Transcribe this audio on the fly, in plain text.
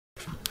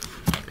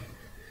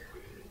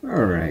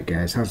Alright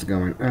guys, how's it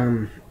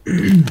going?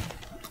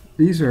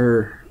 These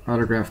are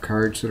autograph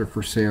cards that are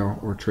for sale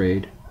or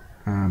trade.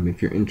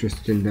 If you're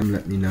interested in them,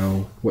 let me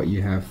know what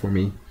you have for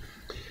me.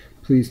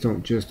 Please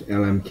don't just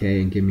LMK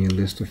and give me a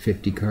list of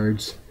 50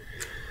 cards.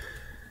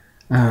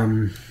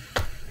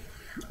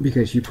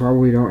 Because you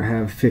probably don't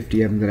have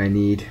 50 of them that I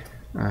need.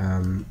 I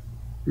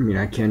mean,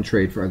 I can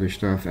trade for other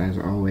stuff as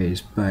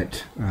always,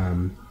 but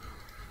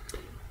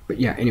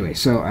yeah, anyway,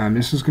 so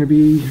this is going to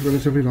be a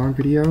relatively long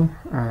video,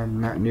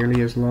 not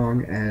nearly as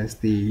long as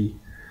the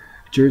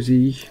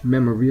Jersey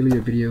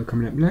memorabilia video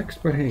coming up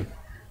next, but hey,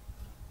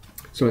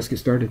 so let's get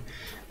started.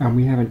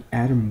 We have an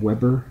Adam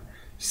Weber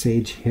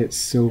Sage Hit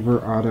Silver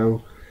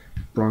Auto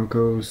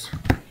Broncos,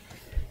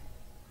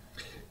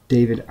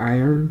 David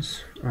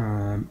Irons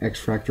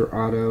X-Fractor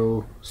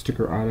Auto,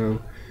 Sticker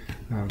Auto,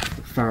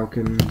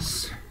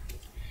 Falcons.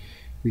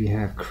 We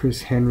have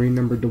Chris Henry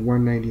numbered to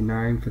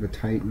 199 for the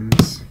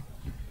Titans.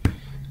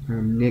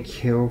 Nick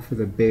Hill for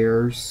the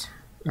Bears,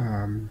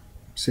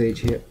 Sage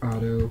Hit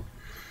Auto.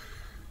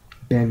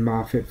 Ben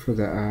Moffitt for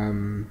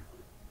the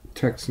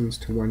Texans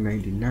to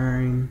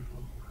 199.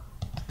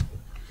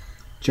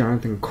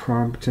 Jonathan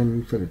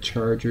Crompton for the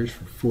Chargers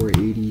for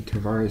 480.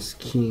 Tavares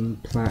King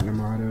Platinum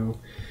Auto.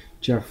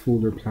 Jeff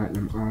Fuller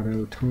Platinum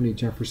Auto. Tony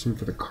Jefferson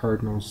for the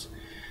Cardinals,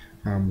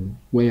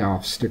 Way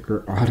Off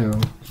Sticker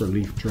Auto for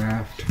Leaf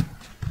Draft.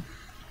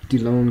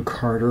 DeLone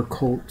Carter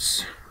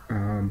Colts,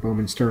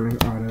 Bowman Sterling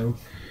Auto.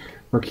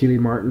 Markeely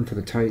Martin for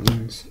the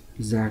Titans.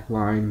 Zach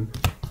Line.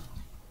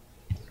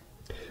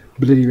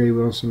 Blitty Ray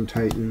Wilson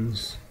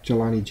Titans.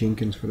 Jelani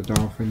Jenkins for the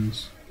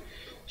Dolphins.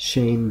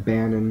 Shane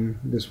Bannon,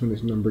 this one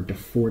is numbered to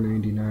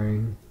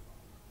 499.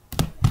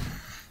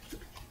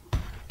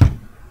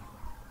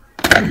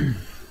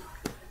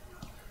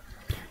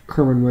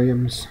 Kerwin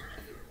Williams.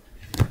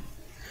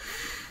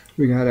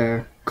 We got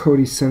a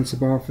Cody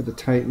Sensabaugh for the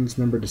Titans,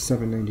 numbered to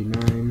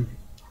 799.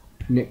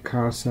 Nick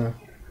Casa.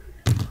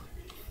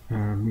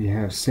 We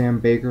have Sam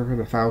Baker for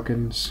the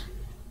Falcons.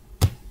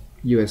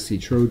 USC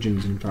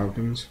Trojans and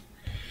Falcons.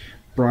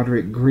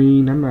 Broderick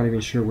Green, I'm not even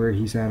sure where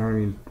he's at.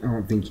 I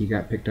don't think he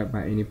got picked up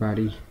by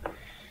anybody.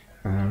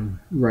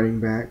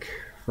 Running back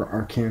for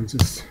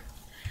Arkansas.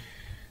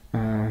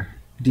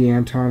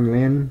 DeAnton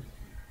Lynn,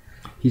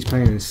 he's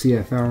playing in the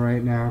CFL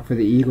right now. For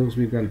the Eagles,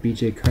 we've got a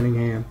BJ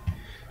Cunningham,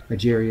 a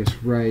Jarius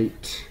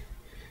Wright,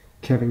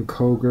 Kevin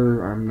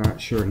Koger, I'm not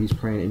sure he's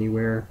playing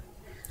anywhere.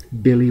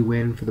 Billy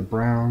Wynn for the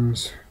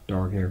Browns,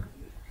 dog hair.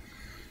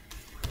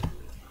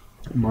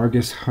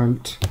 Margus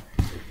Hunt.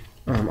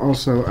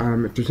 Also,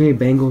 if there's any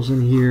Bengals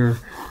in here,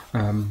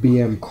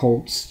 BM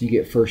Colts, you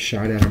get first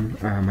shot at them.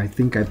 I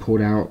think I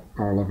pulled out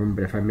all of them,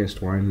 but if I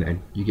missed one,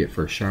 then you get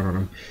first shot on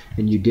them.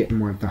 And you didn't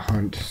want the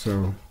Hunt,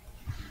 so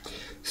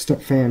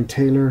Stepfan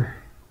Taylor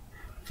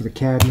for the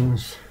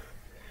Cardinals.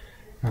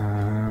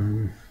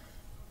 That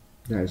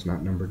is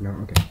not numbered, no,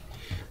 okay.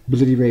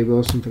 Blitty Ray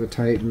Wilson for the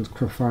Titans.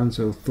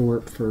 Crofonzo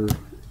Thorpe for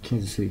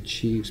Kansas City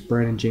Chiefs.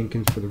 Brandon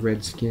Jenkins for the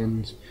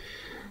Redskins.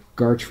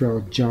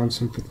 Gartrell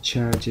Johnson for the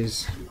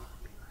Chargers.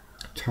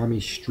 Tommy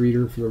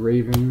Streeter for the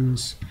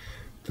Ravens.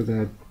 For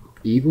the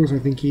Eagles, I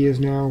think he is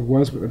now.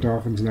 Was with the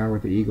Dolphins, now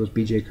with the Eagles.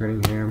 BJ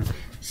Cunningham.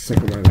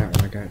 Second one of that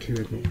one I got too,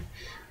 isn't it?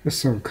 This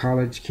is some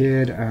college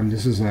kid.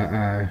 This is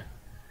a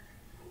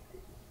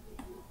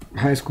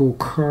high school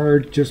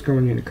card just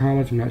going into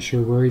college. I'm not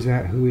sure where he's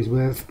at, who he's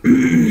with.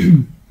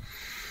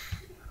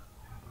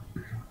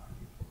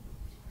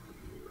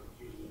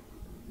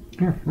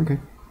 Yeah, okay.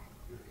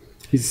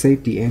 He's a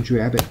safety, Andrew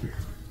Abbott.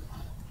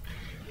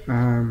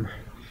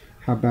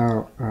 How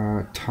about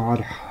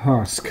Todd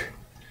Husk,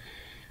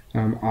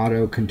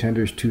 Auto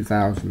Contenders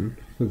 2000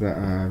 for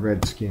the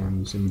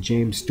Redskins, and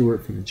James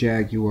Stewart for the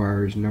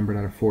Jaguars, numbered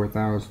out of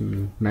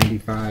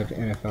 4,095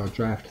 NFL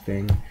draft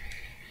thing.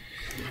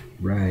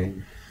 Right.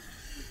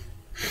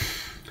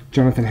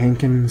 Jonathan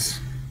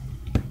Hankins.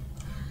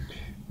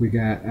 We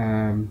got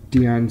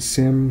Deion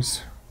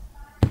Sims.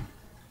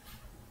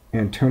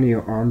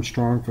 Antonio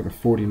Armstrong for the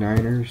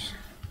 49ers.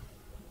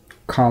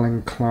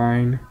 Colin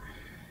Klein.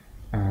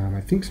 I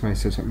think somebody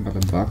said something about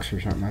the Bucks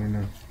or something. I don't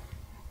know.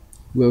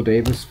 Will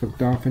Davis for the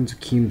Dolphins.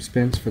 Akeem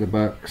Spence for the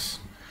Bucks.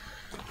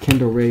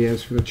 Kendall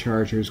Reyes for the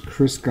Chargers.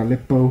 Chris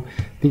Gallipo.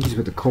 I think he's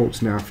with the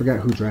Colts now. I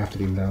forgot who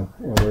drafted him though,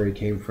 or where he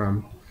came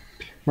from.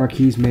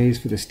 Marquise Mays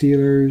for the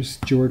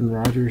Steelers. Jordan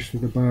Rogers for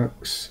the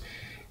Bucks.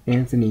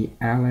 Anthony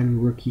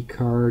Allen rookie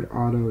card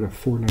auto to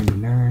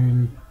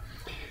 499.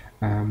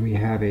 We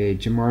have a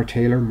Jamar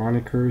Taylor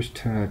monikers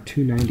to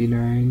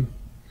 299.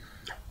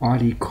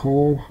 Audie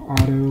Cole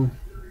auto.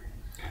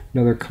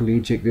 Another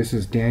collegiate. This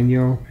is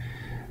Daniel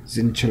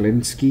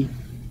Zinchelinski.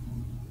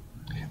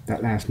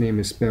 That last name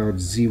is spelled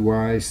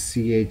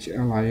Zychlinski.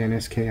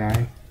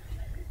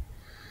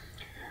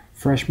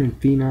 Freshman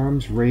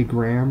Phenoms. Ray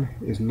Graham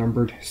is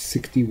numbered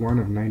 61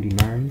 of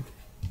 99.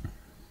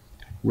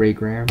 Ray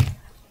Graham.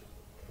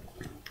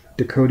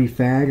 Dakota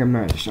Fag.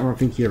 I don't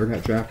think he ever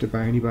got drafted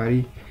by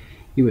anybody.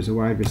 He was a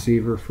wide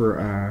receiver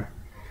for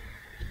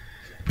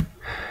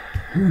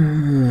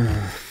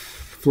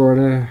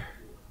Florida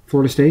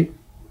State.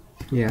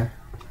 Yeah.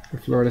 the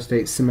Florida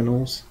State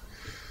Seminoles.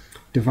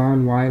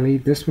 Devon Wiley.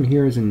 This one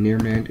here is in near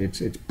mint.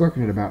 It's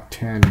booking at about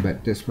 10,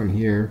 but this one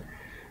here,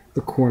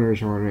 the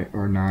corners on it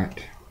are not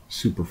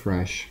super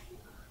fresh.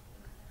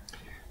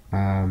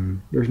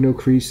 There's no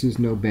creases,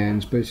 no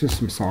bends, but it's just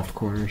some soft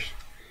corners.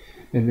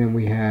 And then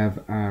we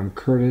have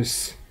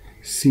Curtis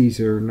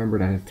Caesar,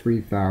 numbered at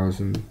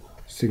 3,000,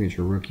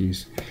 signature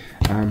rookies.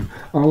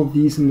 All of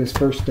these in this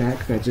first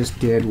stack that I just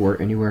did were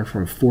anywhere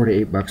from $4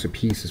 to $8 a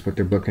piece is what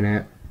they're booking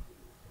at.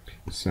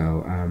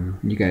 So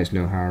you guys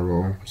know how I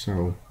roll.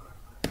 So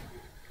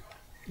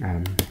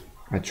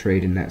I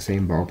trade in that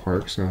same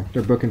ballpark. So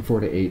they're booking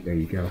 4 to 8. There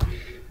you go.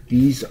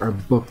 These are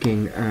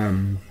booking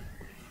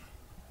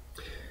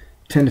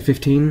 10 to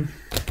 15.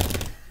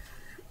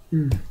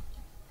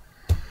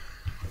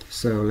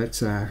 So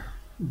let's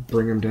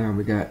bring them down.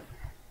 We got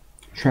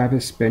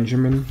Travis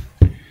Benjamin,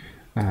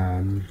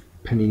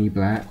 Panini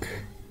Black.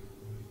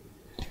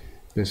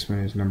 This one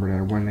is numbered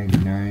at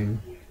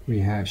 199. We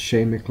have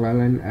Shea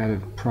McClellan out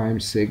of Prime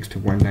Sigs to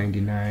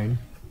 199.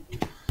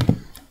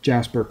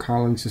 Jasper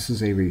Collins, this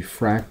is a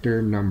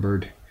refractor,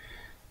 numbered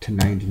to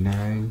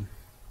 99.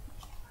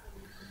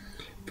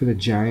 For the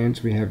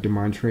Giants, we have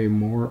Demontre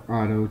Moore,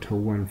 auto to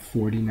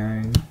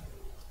 149.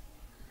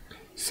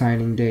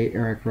 Signing day,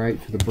 Eric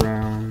Wright for the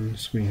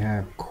Browns. We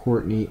have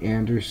Courtney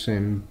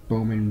Anderson,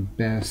 Bowman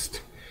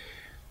Best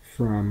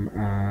from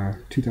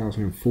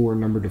 2004,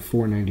 numbered to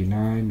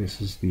 499.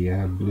 This is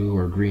the blue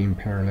or green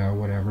parallel,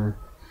 whatever.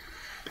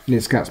 And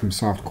it's got some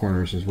soft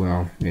corners as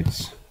well.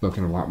 It's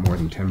booking a lot more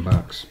than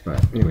 $10,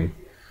 but anyway.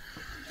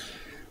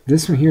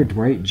 This one here,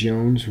 Dwight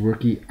Jones,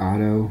 rookie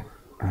auto.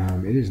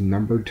 It is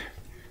numbered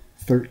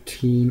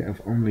 13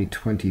 of only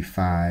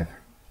 25.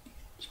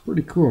 It's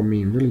pretty cool. I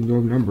mean, really low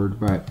numbered,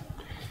 but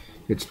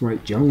it's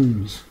Dwight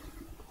Jones.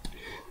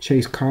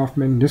 Chase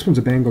Kaufman. This one's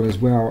a Bengal as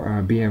well.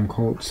 BM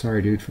Colts.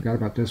 Sorry, dude. Forgot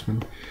about this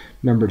one.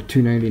 Numbered to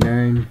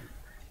 299.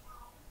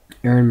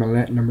 Aaron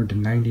Millette, numbered to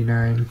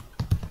 99.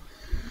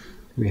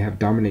 We have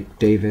Dominic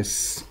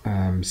Davis,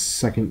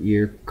 second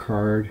year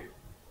card.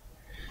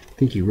 I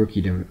think he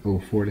rookied him in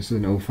 04. This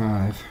is an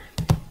 05.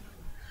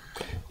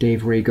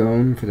 Dave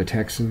Ragone for the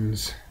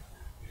Texans.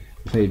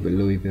 Played with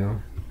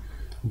Louisville.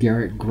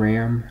 Garrett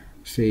Graham,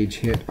 Sage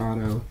Hit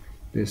auto.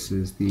 This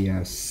is the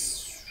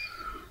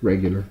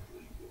regular.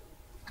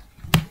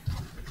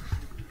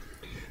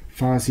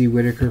 Fozzie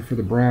Whitaker for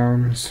the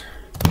Browns.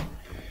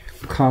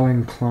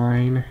 Colin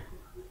Klein.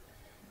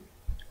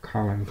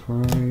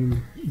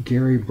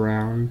 Gary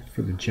Brown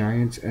for the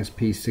Giants,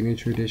 SP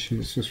Signature Edition.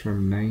 This is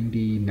from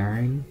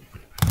 99.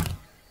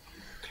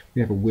 We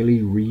have a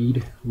Willie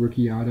Reed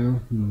rookie auto,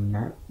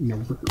 not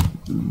numbered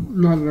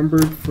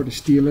for the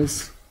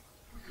Steelers.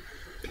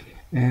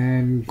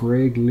 And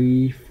Greg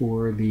Lee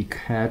for the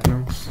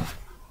Cardinals.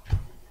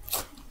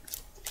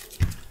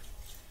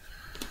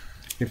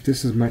 If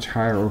this is much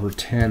higher, over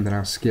 10, then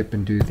I'll skip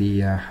and do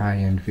the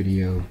high-end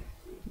video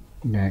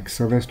next.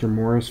 Sylvester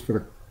Morris for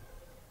the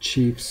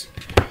Chiefs,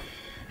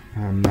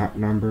 not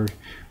numbered.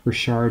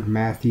 Rashard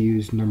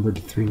Matthews, numbered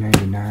to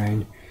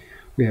 399.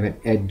 We have an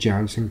Ed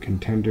Johnson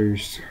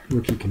Contenders,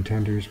 rookie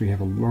Contenders. We have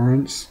a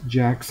Lawrence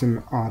Jackson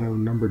auto,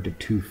 numbered to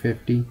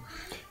 250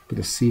 for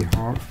the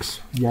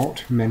Seahawks.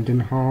 Walt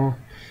Mendenhall,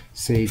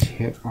 Sage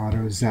Hit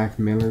auto. Zach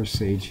Miller,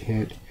 Sage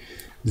Hit.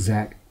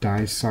 Zach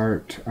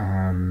Dysart,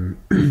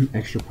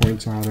 extra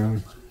points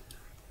auto.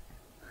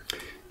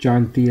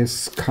 John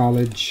Theus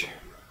College,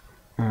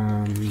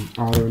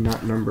 auto,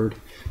 not numbered.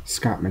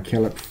 Scott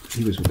McKillop,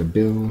 he was with the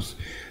Bills.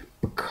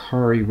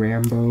 Bakari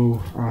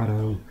Rambo,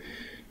 auto.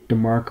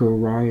 DeMarco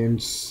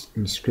Ryan's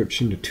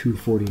inscription to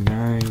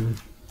 249.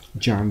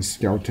 John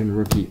Skelton,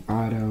 rookie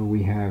auto.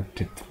 We have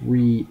to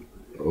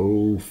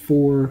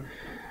 304.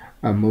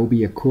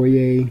 Amobi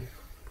Okoye,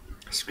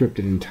 scripted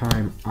in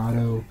time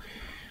auto.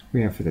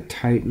 We have for the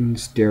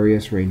Titans,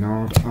 Darius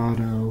Reynaud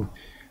auto.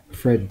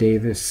 Fred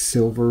Davis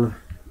silver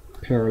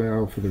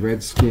parallel for the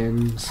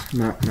Redskins,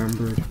 not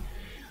numbered.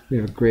 We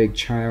have Greg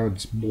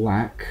Childs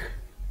black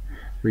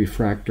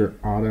refractor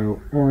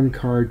auto on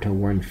card to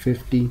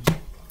 150.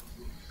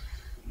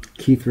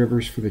 Keith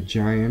Rivers for the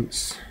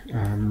Giants,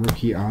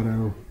 rookie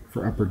auto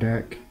for Upper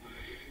Deck.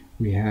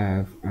 We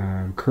have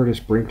Curtis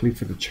Brinkley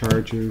for the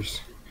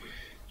Chargers.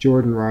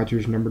 Jordan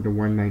Rogers, numbered to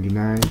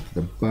 199 for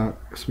the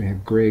Bucks. We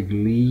have Greg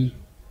Lee.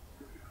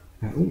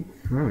 Oh,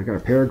 well, we got a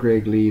pair of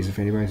Greg Lees if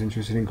anybody's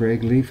interested in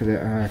Greg Lee for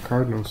the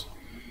Cardinals.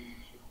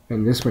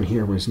 And this one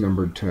here was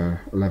numbered to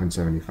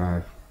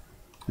 1175.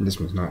 And this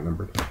one's not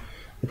numbered. We'll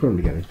put them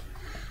together.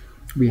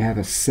 We have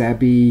a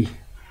Sabi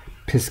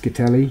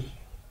Piscatelli,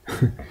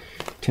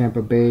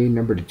 Tampa Bay,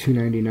 numbered to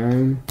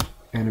 299.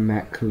 And a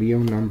Matt Khalil,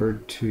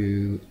 numbered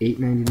to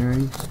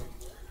 899.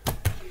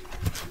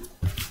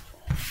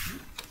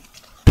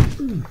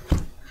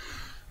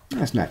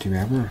 That's not too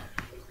bad. We'll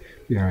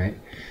be alright.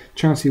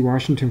 Chauncey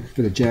Washington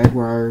for the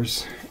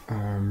Jaguars.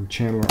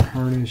 Chandler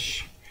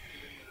Harnish.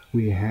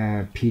 We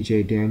have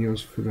PJ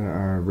Daniels for the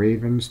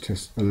Ravens to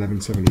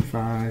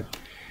 1175.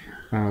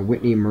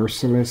 Whitney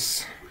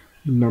Merciless,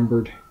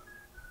 numbered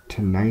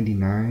to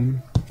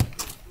 99.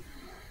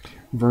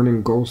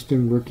 Vernon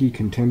Golston, rookie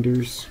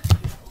contenders.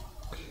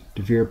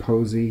 DeVere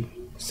Posey,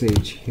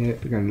 Sage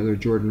hit. We got another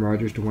Jordan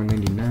Rogers to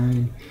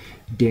 199.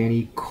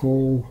 Danny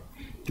Cole,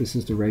 this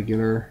is the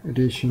regular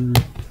edition.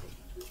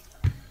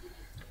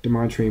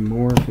 Demontre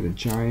Moore for the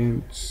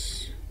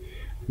Giants.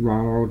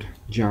 Ronald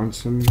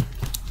Johnson,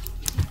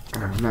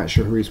 I'm not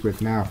sure who he's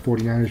with now.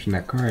 49ers in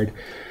that card.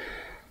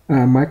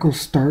 Michael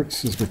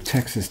Starks is with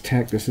Texas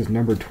Tech. This is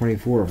number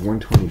 24 of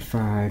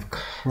 125.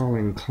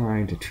 Colin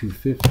Klein to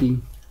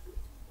 250.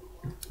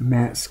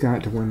 Matt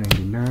Scott to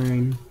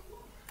 199.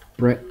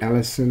 Brett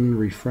Ellison,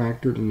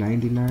 refractor to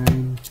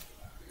 99.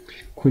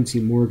 Quincy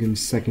Morgan,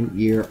 second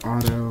year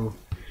auto.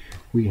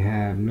 We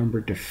have number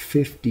to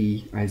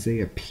 50,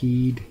 Isaiah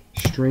Peed,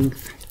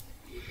 strength.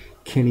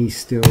 Kenny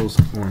Stills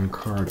on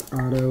card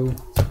auto.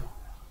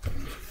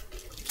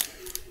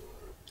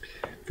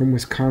 From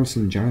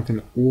Wisconsin,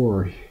 Jonathan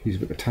Orr, he's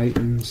with the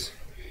Titans.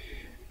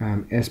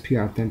 SP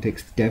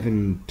Authentics,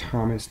 Devin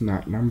Thomas,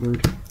 not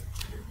numbered.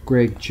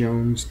 Greg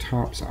Jones,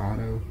 Topps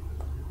auto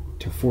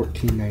to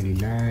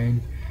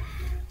 $14.99.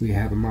 We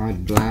have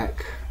Ahmad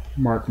Black,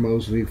 Mark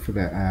Mosley for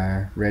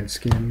the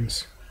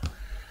Redskins.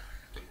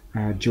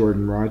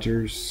 Jordan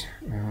Rogers,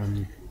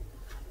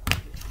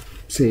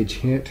 Sage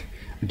hit.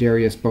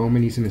 Darius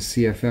Bowman, he's in the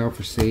CFL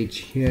for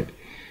Sage hit.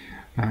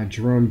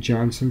 Jerome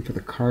Johnson for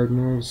the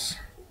Cardinals.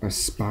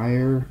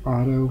 Aspire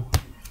auto.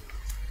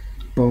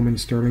 Bowman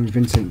Sterling,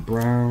 Vincent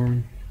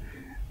Brown.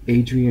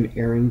 Adrian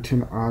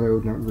Arrington auto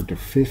number to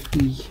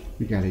 50.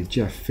 We got a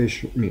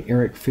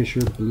Eric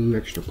Fisher blue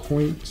extra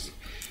points.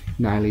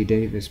 Niley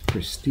Davis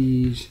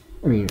prestige.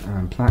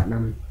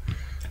 Platinum.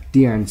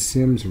 Deion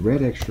Sims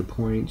red extra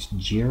points.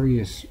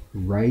 Jarius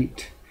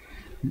Wright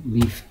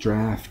Leaf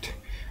draft.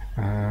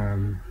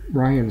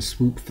 Ryan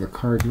Swoop for the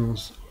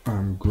Cardinals.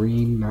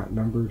 Green, not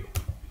numbered.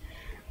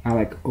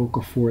 Alec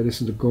Okafor,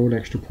 this is the gold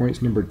extra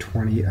points, number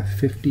 20 of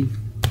 50.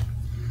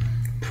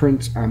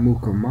 Prince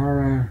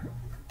Amukamara.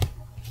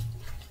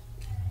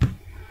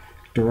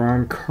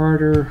 Duron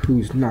Carter,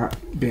 who's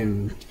not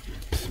been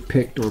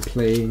picked or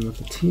playing with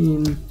the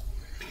team.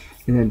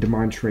 And then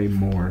Demontre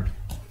Moore.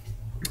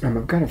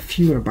 I've got a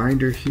few in a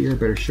binder here.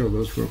 Better show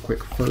those real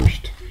quick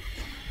first.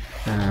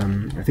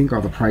 I think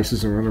all the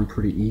prices are on them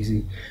pretty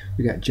easy.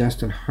 We got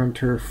Justin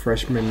Hunter,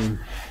 freshman,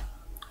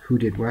 who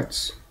did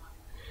what's.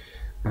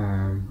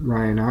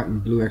 Ryan Otten,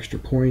 blue extra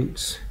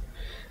points.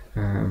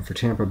 For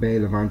Tampa Bay,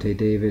 Levante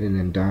David,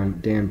 and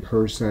then Dan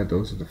Persa.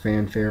 Those are the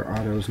fanfare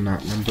autos,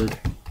 not numbered.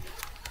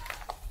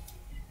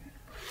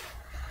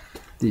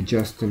 The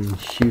Justin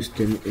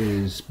Houston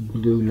is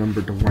blue,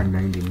 numbered to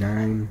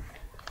 199.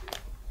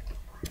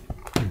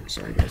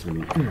 Sorry guys, let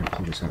me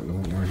pull this out a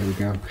little more. Here we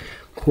go.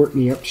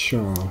 Courtney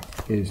Upshaw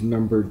is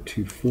numbered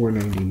to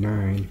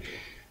 499.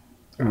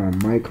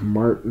 Mike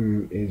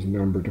Martin is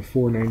numbered to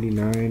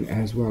 499,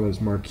 as well as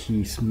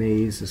Marquise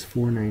Mays is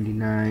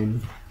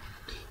 499.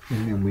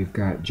 And then we've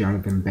got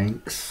Jonathan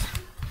Banks.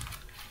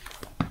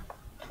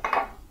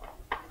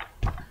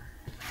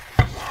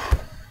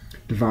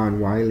 Devon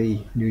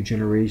Wiley, New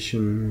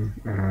Generation.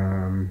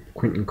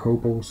 Quentin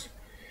Coples.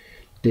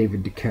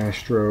 David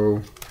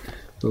DeCastro.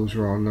 Those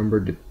are all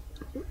numbered to,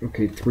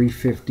 okay,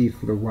 350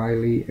 for the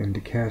Wiley and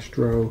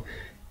DeCastro.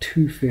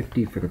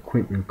 250 for the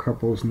Quentin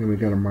Couples, and then we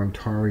got a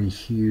Montari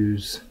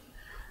Hughes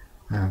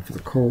for the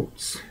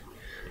Colts.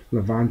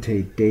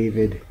 Levante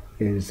David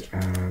is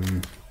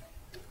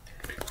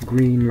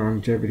green.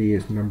 Longevity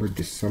is numbered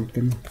to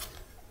something.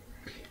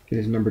 It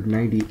is numbered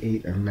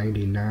 98 of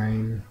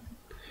 99.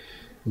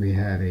 We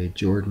have a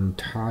Jordan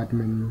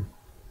Todman,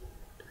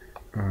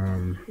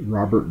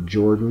 Robert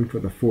Jordan for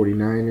the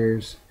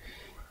 49ers,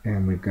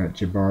 and we've got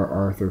Jabbar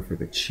Arthur for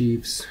the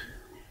Chiefs.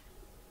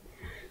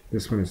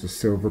 This one is a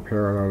silver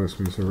parallel. This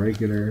one's a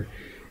regular.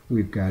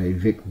 We've got a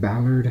Vic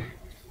Ballard.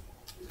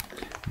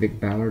 Vic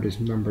Ballard is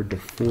numbered to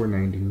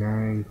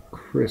 499.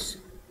 Chris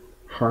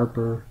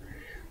Harper.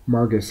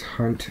 Margus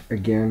Hunt,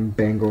 again,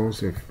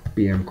 Bengals, if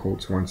BM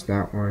Colts wants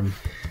that one.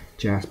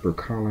 Jasper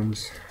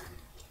Collins.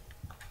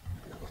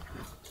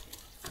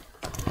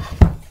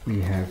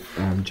 We have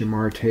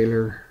Jamar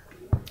Taylor.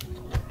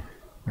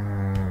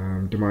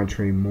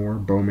 Demontre Moore,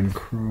 Bowman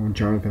Crone,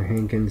 Jonathan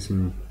Hankins,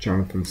 and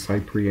Jonathan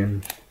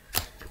Cyprian.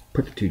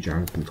 Put the two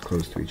Jonathans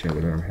close to each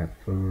other. That'll have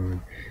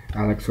fun.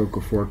 Alex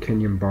Okafor,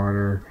 Kenyon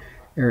Bonner,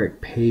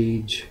 Eric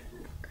Page,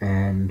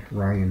 and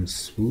Ryan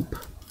Swoop.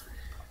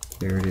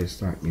 There it is,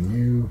 thought you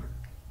knew.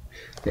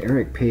 The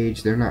Eric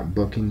Page, they're not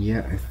booking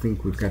yet. I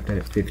think we've got that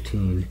at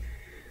 15.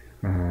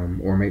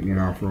 Or make me an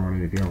offer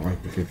on it if you don't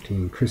like the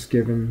 15. Chris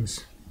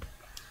Givens,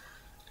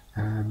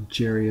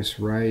 Jarius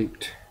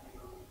Wright,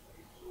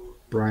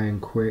 Brian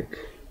Quick,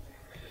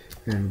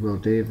 and Will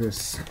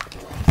Davis.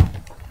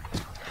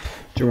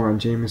 Jawan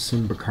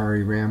Jameson,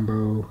 Bakari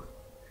Rambo,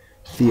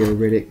 Theo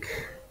Riddick,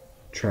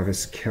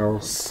 Travis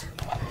Kelce,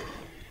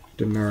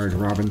 Denard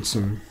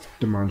Robinson,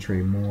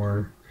 Demontre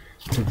Moore,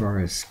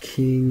 Tavares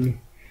King,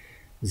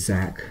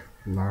 Zach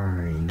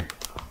Line.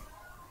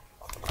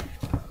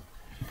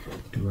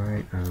 Do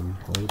I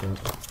hold up?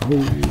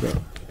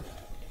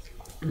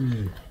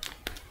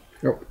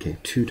 Oh, okay,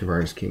 2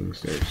 Tavares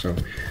Kings there. So,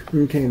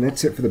 okay, and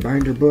that's it for the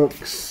binder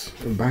books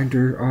and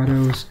binder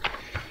autos.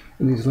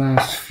 And these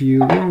last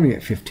few, we're only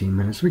at 15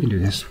 minutes. We can do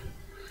this.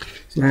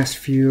 Last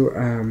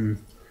few,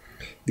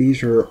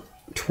 these are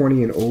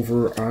 20 and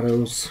over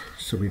autos.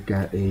 So we've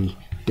got a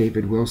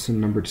David Wilson,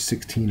 numbered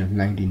 16 of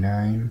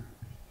 99.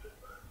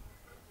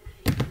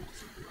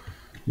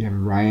 We have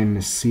Ryan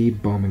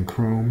Nassib, Bowman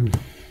Chrome.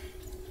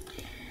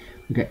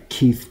 We got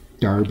Keith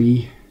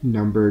Darby,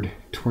 numbered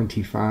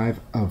 25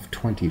 of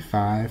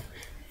 25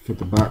 for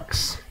the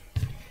Bucks.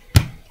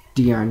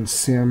 Deion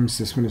Sims,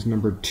 this one is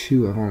numbered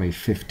 2 of only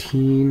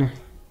 15.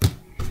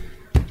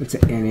 That's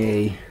an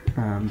NA.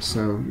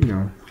 So, you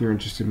know, if you're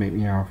interested, make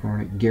me an offer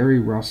on it. Gary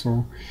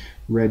Russell,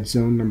 Red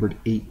Zone, numbered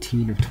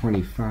 18 of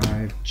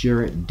 25.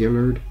 Jarrett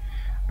Dillard,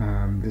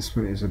 this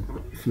one is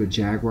for the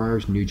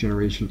Jaguars, New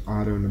Generation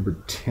Auto,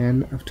 numbered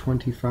 10 of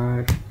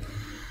 25.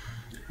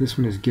 This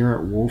one is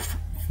Garrett Wolf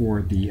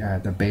for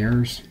the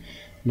Bears,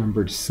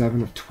 numbered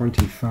 7 of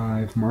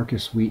 25.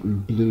 Marcus Wheaton,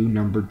 blue,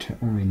 numbered to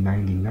only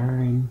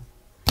 99.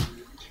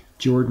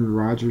 Jordan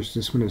Rogers,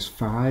 this one is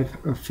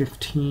 5 of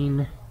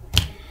 15.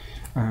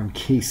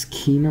 Case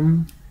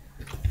Keenum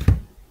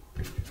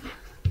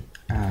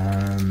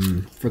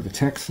for the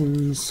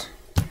Texans.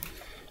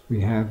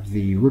 We have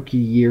the rookie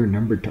year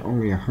numbered to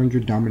only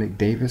 100, Dominic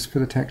Davis for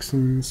the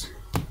Texans.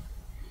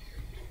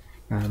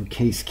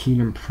 Case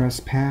Keenum press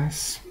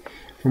pass.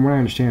 From what I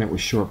understand, it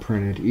was short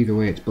printed. Either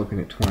way, it's booking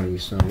at 20,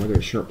 so whether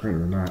it's short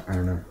printed or not, I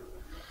don't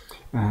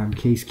know.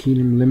 Case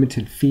Keenum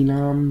limited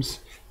phenoms.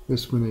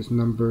 This one is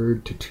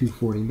numbered to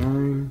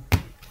 249.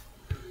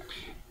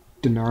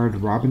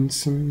 Denard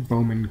Robinson,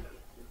 Bowman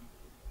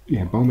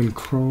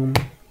Chrome.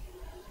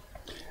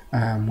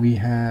 We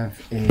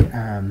have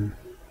a,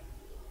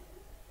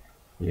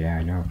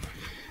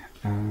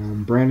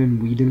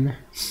 Brandon Whedon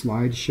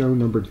slideshow,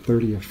 numbered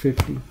 30 of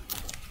 50.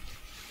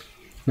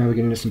 Now we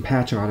get into some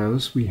patch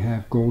autos. We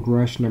have Gold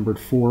Rush, numbered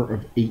 4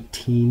 of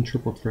 18,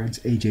 triple threads,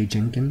 AJ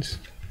Jenkins.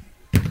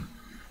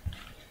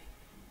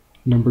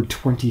 Number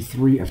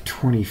 23 of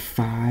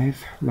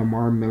 25,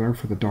 Lamar Miller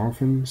for the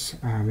Dolphins.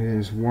 It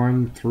is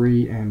 1,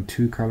 3, and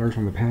 2 colors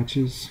on the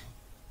patches.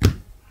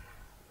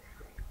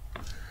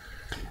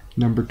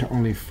 Number to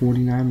only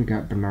 49, we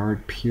got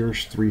Bernard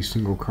Pierce, 3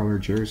 single color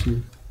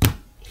jersey.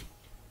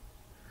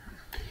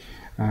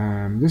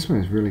 This one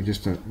is really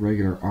just a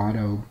regular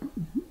auto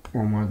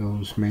on one of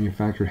those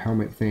manufactured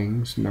helmet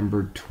things.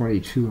 Numbered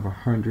 22 of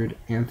 100,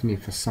 Anthony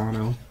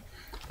Fasano.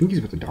 I think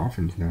he's with the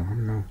Dolphins now, I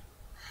don't know.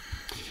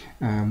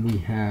 We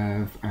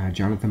have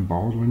Jonathan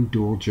Baldwin,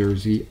 dual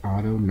jersey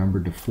auto,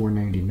 numbered to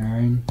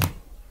 499.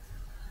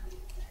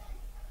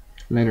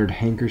 Leonard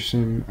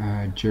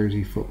Hankerson,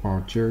 jersey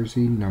football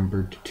jersey,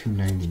 numbered to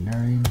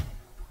 299.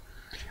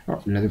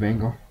 Oh, another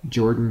Bengal.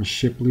 Jordan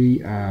Shipley,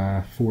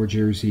 4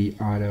 jersey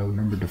auto,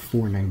 numbered to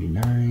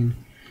 499.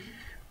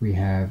 We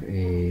have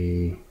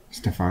a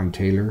Stephon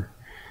Taylor,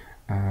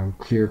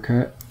 clear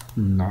cut,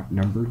 not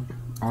numbered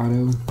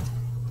auto.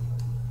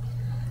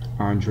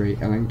 Andre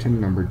Ellington,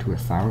 numbered to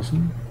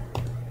 1,000.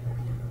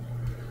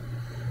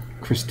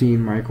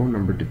 Christine Michael,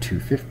 numbered to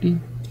 250.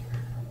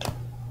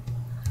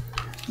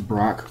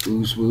 Brock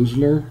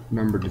Oozwoozler,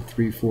 numbered to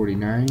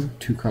 349.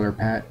 2-color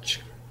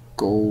patch,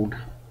 gold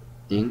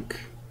ink.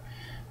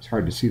 It's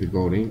hard to see the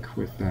gold ink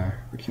with the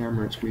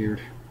camera, it's weird.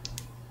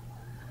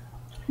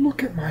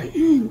 Look at my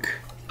ink!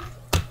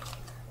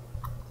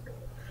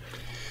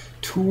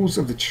 Tools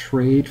of the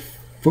Trade,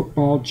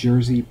 football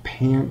jersey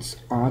pants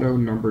auto,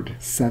 numbered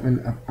 7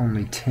 of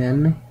only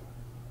 10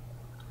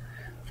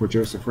 for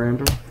Joseph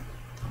Randall.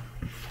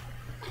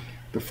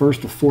 The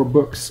first of 4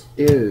 books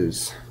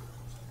is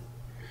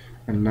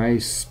a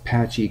nice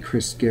patchy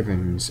Chris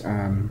Givens.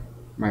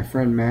 My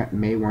friend Matt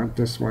may want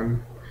this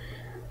one.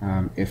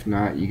 If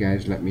not, you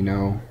guys let me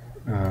know.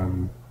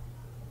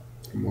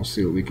 We'll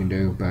see what we can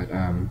do. But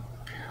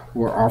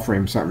we'll offer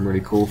him something really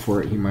cool for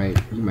it. He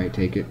might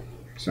take it.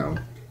 So.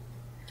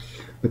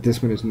 But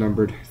this one is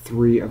numbered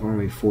 3 of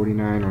only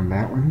 49 on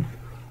that one.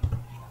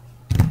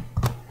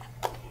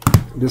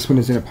 This one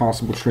is in a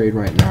possible trade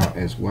right now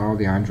as well.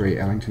 The Andre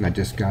Ellington I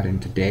just got in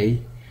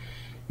today.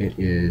 It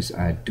is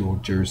a dual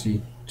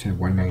jersey to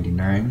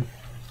 199.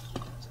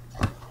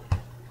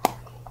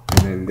 And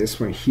then this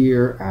one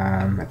here,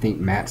 I think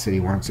Matt said he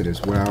wants it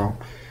as well.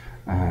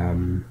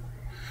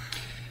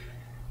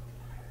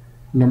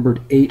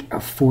 Numbered 8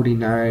 of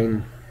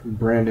 49,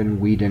 Brandon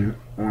Whedon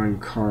on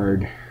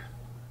card.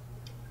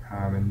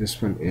 And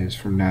this one is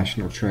from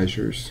National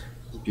Treasures.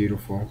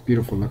 Beautiful,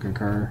 beautiful looking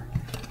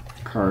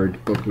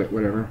card, booklet,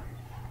 whatever.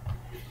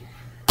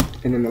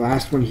 And then the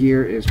last one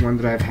here is one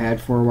that I've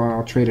had for a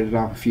while, traded it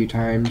off a few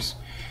times,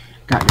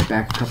 gotten it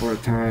back a couple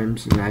of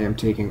times, and I am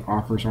taking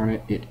offers on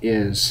it. It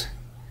is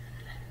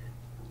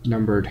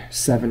numbered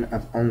 7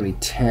 of only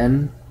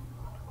 10,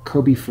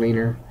 Kobe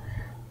Fleener,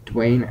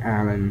 Dwayne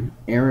Allen,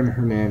 Aaron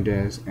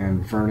Hernandez,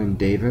 and Vernon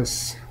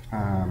Davis.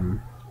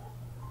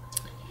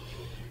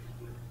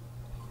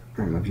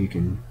 I don't know if you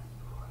can,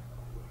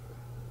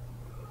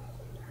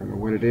 I don't know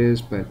what it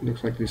is, but it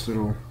looks like this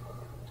little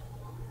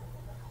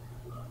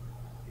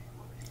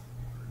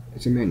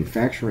it's a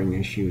manufacturing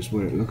issue is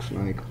what it looks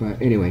like.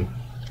 But anyway,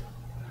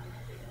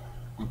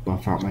 I'll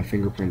buff out my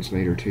fingerprints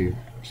later too.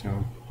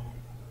 So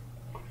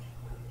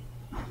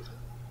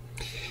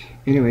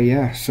anyway,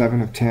 yeah,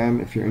 7 of 10.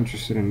 If you're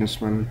interested in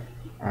this one,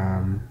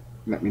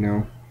 let me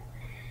know,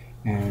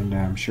 and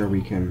I'm sure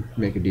we can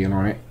make a deal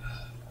on it.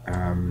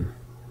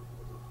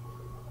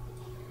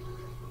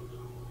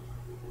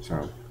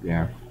 So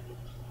yeah.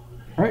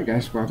 Alright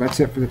guys, well that's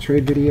it for the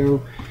trade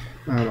video.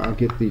 I'll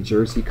get the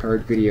jersey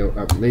card video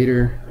up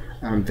later.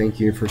 Thank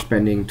you for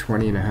spending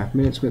 20.5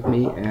 minutes with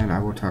me, and I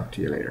will talk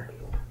to you later.